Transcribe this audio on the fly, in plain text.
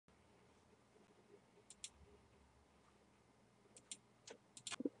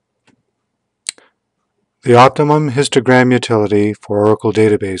The Optimum Histogram utility for Oracle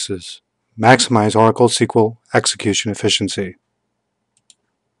databases. Maximize Oracle SQL execution efficiency.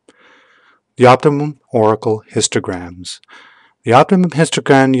 The Optimum Oracle Histograms. The Optimum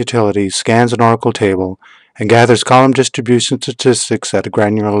Histogram utility scans an Oracle table and gathers column distribution statistics at a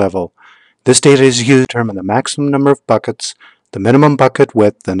granular level. This data is used to determine the maximum number of buckets, the minimum bucket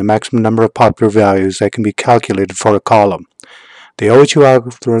width, and the maximum number of popular values that can be calculated for a column. The OHU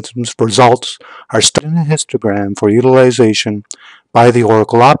algorithm's results are stored in a histogram for utilization by the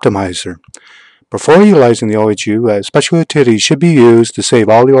Oracle Optimizer. Before utilizing the OHU, a special utility should be used to save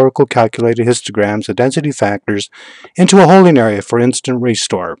all the Oracle calculated histograms and density factors into a holding area for instant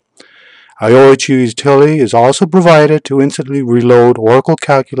restore. A OHU utility is also provided to instantly reload Oracle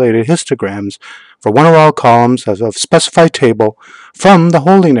calculated histograms for one or all columns of a specified table from the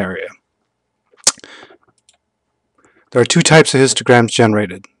holding area. There are two types of histograms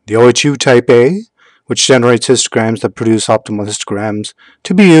generated. The OHU type A, which generates histograms that produce optimal histograms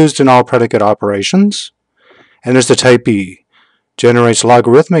to be used in all predicate operations. And there's the type B, generates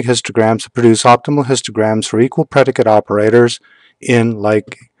logarithmic histograms that produce optimal histograms for equal predicate operators in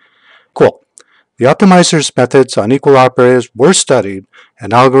like equal. The optimizer's methods on equal operators were studied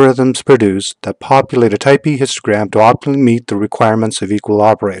and algorithms produced that populate a type B histogram to optimally meet the requirements of equal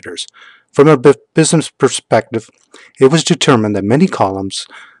operators. From a business perspective, it was determined that many columns,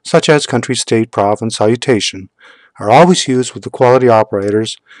 such as country, state, province, salutation, are always used with equality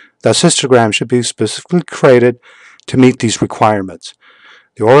operators. Thus, histograms should be specifically created to meet these requirements.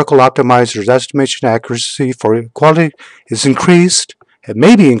 The Oracle Optimizer's estimation accuracy for equality is increased, it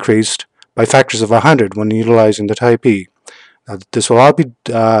may be increased, by factors of 100 when utilizing the type E. This will all be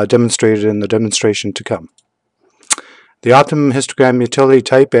demonstrated in the demonstration to come. The Optimum Histogram utility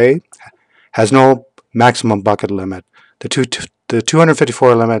type A has no maximum bucket limit. The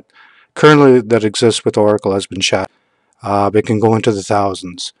 254 limit currently that exists with Oracle has been shattered. It can go into the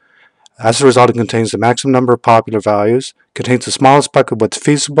thousands. As a result, it contains the maximum number of popular values, contains the smallest bucket width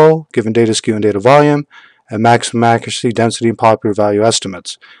feasible, given data skew and data volume, and maximum accuracy, density, and popular value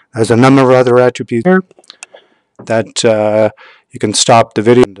estimates. There's a number of other attributes here that you can stop the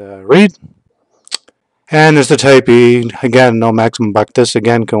video and read. And there's the type E, again, no maximum bucket. This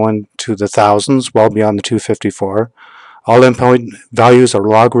again going to the thousands, well beyond the 254. All endpoint values are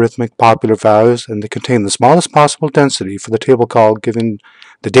logarithmic popular values, and they contain the smallest possible density for the table call given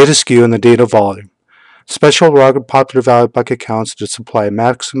the data skew and the data volume. Special log popular value bucket counts to supply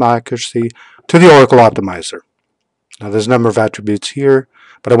maximum accuracy to the Oracle Optimizer. Now there's a number of attributes here,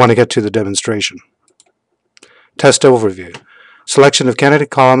 but I want to get to the demonstration. Test overview. Selection of candidate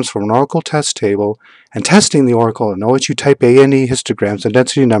columns from an Oracle test table and testing the Oracle and OHU type A and E histograms and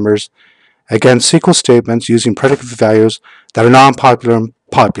density numbers against SQL statements using predicate values that are non-popular and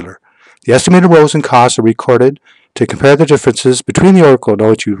popular. The estimated rows and costs are recorded to compare the differences between the Oracle and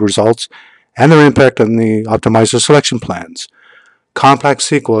OHU results and their impact on the optimizer selection plans. Complex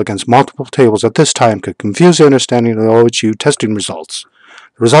SQL against multiple tables at this time could confuse the understanding of the OHU testing results.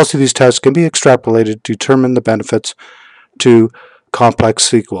 The results of these tests can be extrapolated to determine the benefits to complex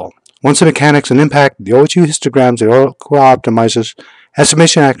SQL. Once the mechanics and impact of the OHU histograms and Oracle Optimizer's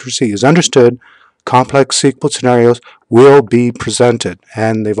estimation accuracy is understood, complex SQL scenarios will be presented,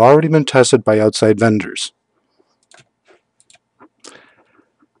 and they've already been tested by outside vendors.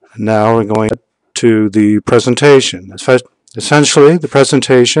 Now we're going to the presentation. Essentially, the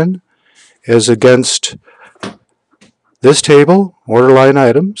presentation is against this table, order line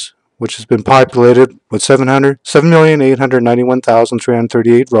items, which has been populated with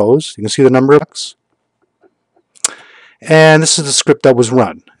 7,891,338 rows. You can see the number of bucks. And this is the script that was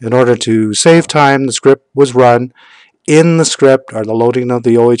run. In order to save time, the script was run. In the script are the loading of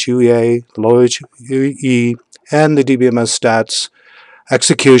the OHUA, the OHUE, and the DBMS stats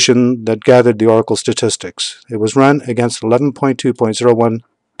execution that gathered the Oracle statistics. It was run against 11.2.01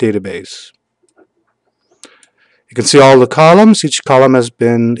 database. You can see all the columns. Each column has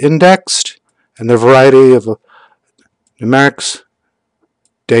been indexed, and the variety of numerics,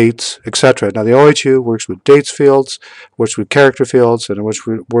 dates, etc. Now the OHU works with dates fields, works with character fields, and it works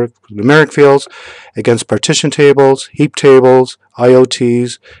with numeric fields against partition tables, heap tables,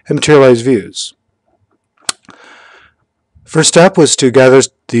 IoTs, and materialized views. First step was to gather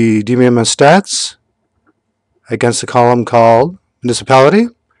the DBMS stats against the column called municipality.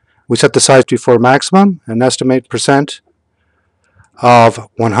 We set the size before maximum and estimate percent of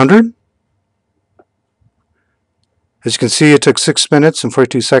 100. As you can see, it took 6 minutes and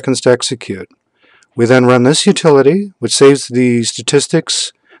 42 seconds to execute. We then run this utility, which saves the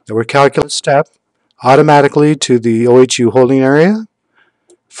statistics that were calculated step automatically to the OHU holding area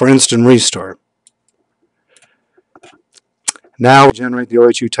for instant restore. Now we generate the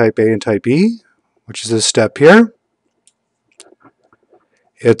OHU type A and type E, which is this step here.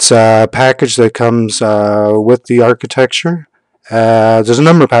 It's a package that comes with the architecture. There's a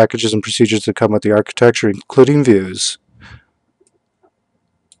number of packages and procedures that come with the architecture, including views.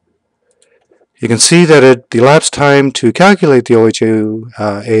 You can see that the elapsed time to calculate the OHU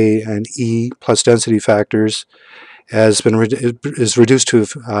A and E plus density factors is reduced to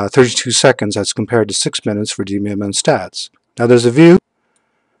 32 seconds as compared to 6 minutes for DBM and stats. Now there's a view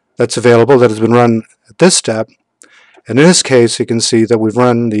that's available that has been run at this step, and in this case you can see that we've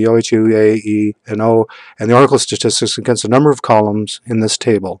run the OHU A, E, and O and the Oracle statistics against a number of columns in this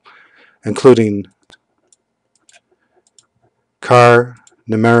table, including car,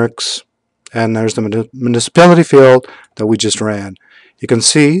 numerics, and there's the municipality field that we just ran. You can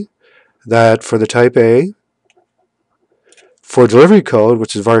see that for the type A, for delivery code,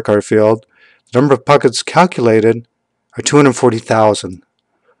 which is varchar field, the number of buckets calculated are 240,000,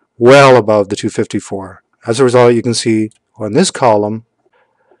 well above the 254. As a result, you can see on this column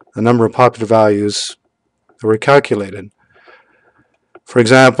the number of popular values that were calculated. For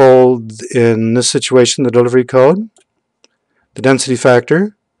example, in this situation, the delivery code, the density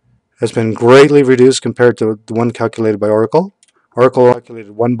factor has been greatly reduced compared to the one calculated by Oracle. Oracle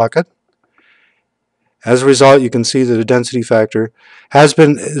calculated 1 bucket. As a result, you can see that the density factor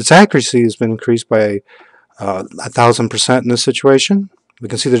its accuracy has been increased by 1,000% in this situation. We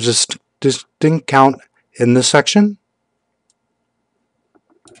can see there's just distinct count in this section.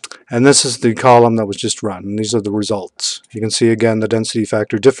 And this is the column that was just run. And these are the results. You can see again the density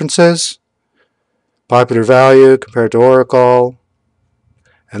factor differences, popular value compared to Oracle.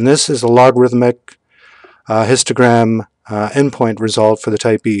 And this is a logarithmic histogram endpoint result for the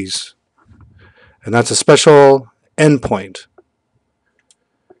type E's. And that's a special endpoint.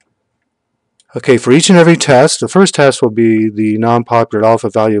 Okay, for each and every test, the first test will be the non-popular alpha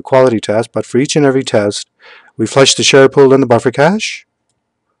value equality test, but for each and every test, we flush the share pool and the buffer cache,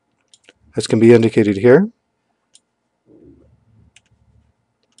 as can be indicated here.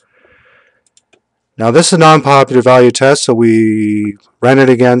 Now this is a non-popular value test, so we ran it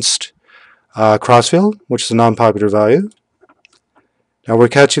against crossfield, which is a non-popular value. Now we're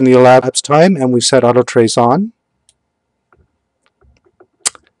catching the elapsed time, and we set auto trace on.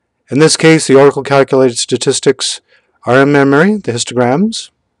 In this case, the Oracle calculated statistics are in memory, the histograms.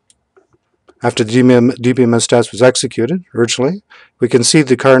 After the DBMS test was executed originally, we can see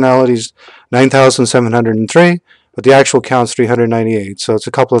the cardinalities 9,703, but the actual count's 398, so it's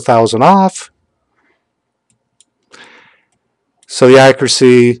a couple of thousand off. So the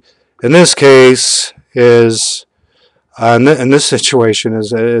accuracy in this case is, in this situation,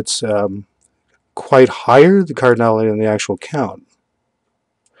 it's quite higher, the cardinality, than the actual count.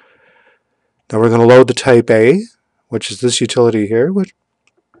 Now we're going to load the type A, which is this utility here,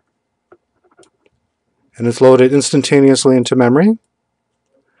 and it's loaded instantaneously into memory.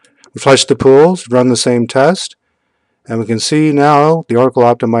 We flush the pools, run the same test, and we can see now the Oracle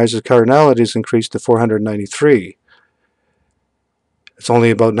optimizes cardinalities increased to 493. It's only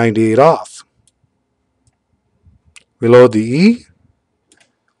about 98 off. We load the E,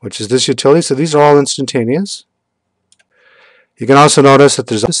 which is this utility, so these are all instantaneous. You can also notice that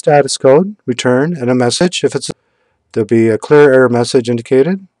there's a status code return and a message. There'll be a clear error message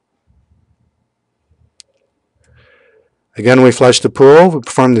indicated. Again, we flush the pool, we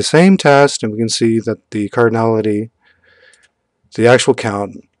perform the same test, and we can see that the cardinality, the actual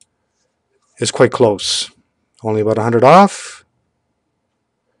count, is quite close. Only about 100 off.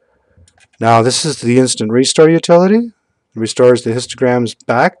 Now this is the instant restore utility. It restores the histograms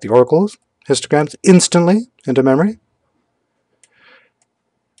back, the Oracle histograms, instantly into memory.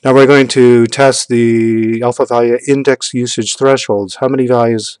 Now we're going to test the alpha value index usage thresholds. How many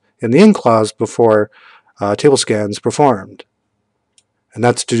values in the in clause before table scans performed? And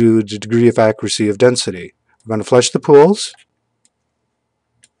that's to do the degree of accuracy of density. We're going to flush the pools.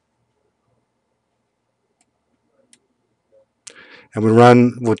 And we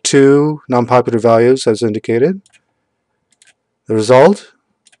run with 2 non-popular values as indicated. The result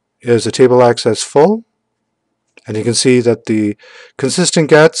is a table access full. And you can see that the consistent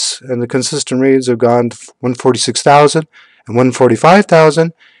gets and the consistent reads have gone to 146,000 and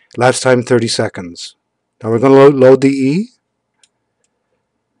 145,000. Last time 30 seconds. Now we're going to load the E.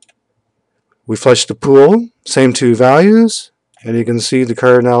 We flush the pool, same 2 values, and you can see the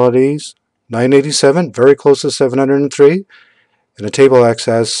cardinalities 987, very close to 703, and a table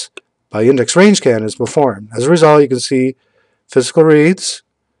access by index range scan is performed. As a result, you can see physical reads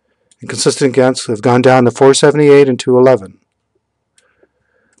and consistent gets have gone down to 478 and 211.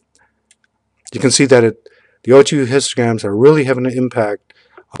 You can see that the OHU histograms are really having an impact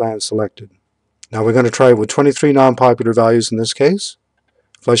on the plan selected. Now we're going to try it with 23 non-popular values in this case.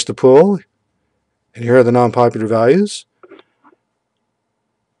 Flush the pool, and here are the non-popular values.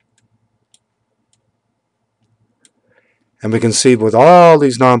 And we can see with all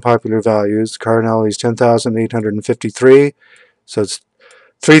these non-popular values, the cardinality is 10,853. So it's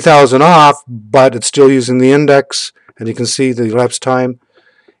 3,000 off, but it's still using the index. And you can see the elapsed time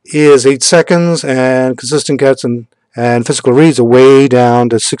is 8 seconds, and consistent gets and physical reads are way down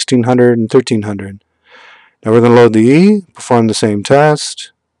to 1,600 and 1,300. Now we're going to load the E, perform the same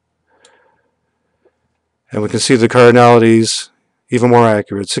test. And we can see the cardinalities even more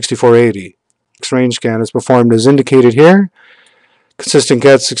accurate, 6480. Range scan is performed as indicated here. Consistent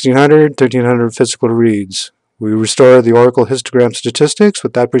gets 1,600, 1,300 physical reads. We restore the Oracle histogram statistics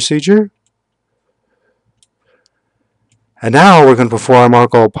with that procedure. And now we're going to perform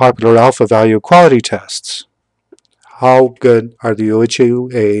Oracle popular alpha value quality tests. How good are the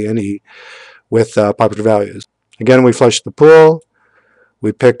OHU, A, and E with popular values? Again, we flushed the pool.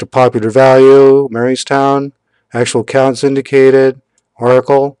 We picked a popular value, Marystown. Actual counts indicated.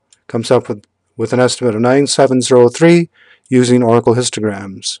 Oracle comes up with an estimate of 9703 using Oracle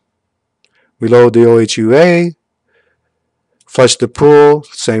histograms. We load the OHUA, flush the pool,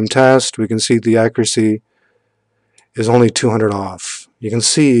 same test. We can see the accuracy is only 200 off. You can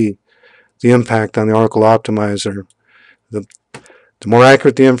see the impact on the Oracle optimizer. The more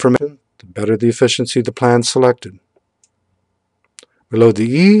accurate the information, the better the efficiency of the plan selected. We load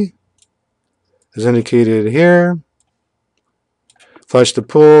the E, as indicated here. Flush the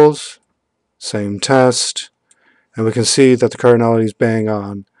pools, same test, and we can see that the cardinality is bang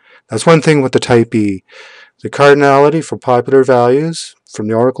on. That's one thing with the type E. The cardinality for popular values from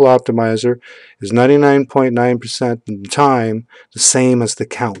the Oracle optimizer is 99.9% of the time the same as the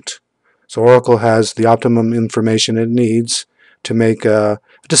count. So Oracle has the optimum information it needs to make a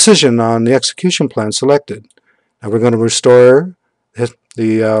decision on the execution plan selected. Now we're going to restore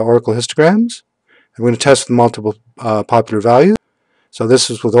the Oracle histograms. I'm going to test the multiple popular values. So this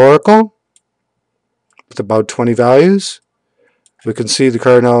is with Oracle, with about 20 values. We can see the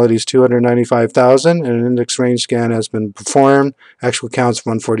cardinality is 295,000, and an index range scan has been performed. Actual counts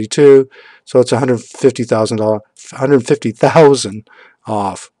 142, so it's 150,000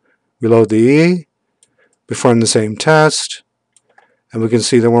 off. We load the E, perform the same test, and we can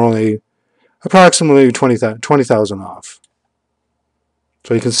see that we're only approximately 20,000 off.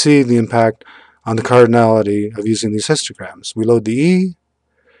 So you can see the impact on the cardinality of using these histograms. We load the E,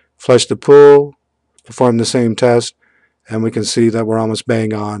 flush the pool, perform the same test, and we can see that we're almost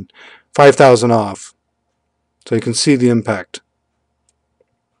bang on, 5,000 off. So you can see the impact.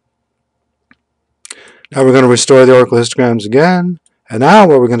 Now we're going to restore the Oracle histograms again, and now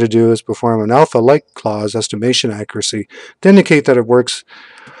what we're going to do is perform an alpha-like clause estimation accuracy to indicate that it works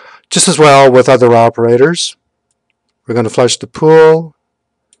just as well with other operators. We're going to flush the pool.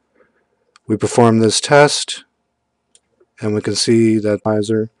 We perform this test, and we can see that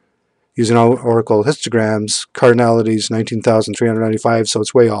using Oracle histograms, cardinality is 19,395, so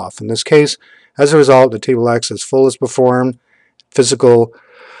it's way off. In this case, as a result, the table X is full as performed, physical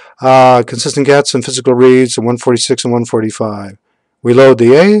consistent gets and physical reads are 146 and 145. We load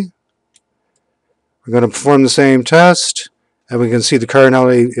the A. We're going to perform the same test, and we can see the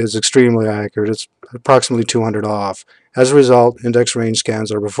cardinality is extremely accurate. It's approximately 200 off. As a result, index range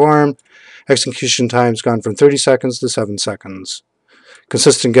scans are performed. Execution time's gone from 30 seconds to 7 seconds.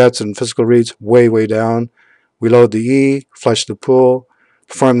 Consistent gets and physical reads way, way down. We load the E, flush the pool,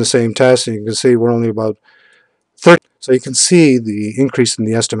 perform the same test, and you can see we're only about 30. So you can see the increase in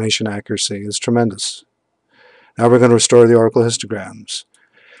the estimation accuracy is tremendous. Now we're going to restore the Oracle histograms.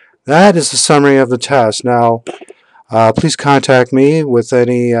 That is the summary of the test. Now, please contact me with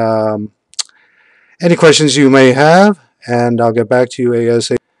any questions you may have, and I'll get back to you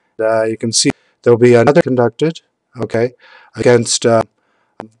ASAP. You can see there will be another conducted, okay, against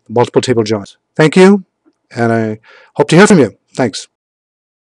multiple table joins. Thank you, and I hope to hear from you. Thanks.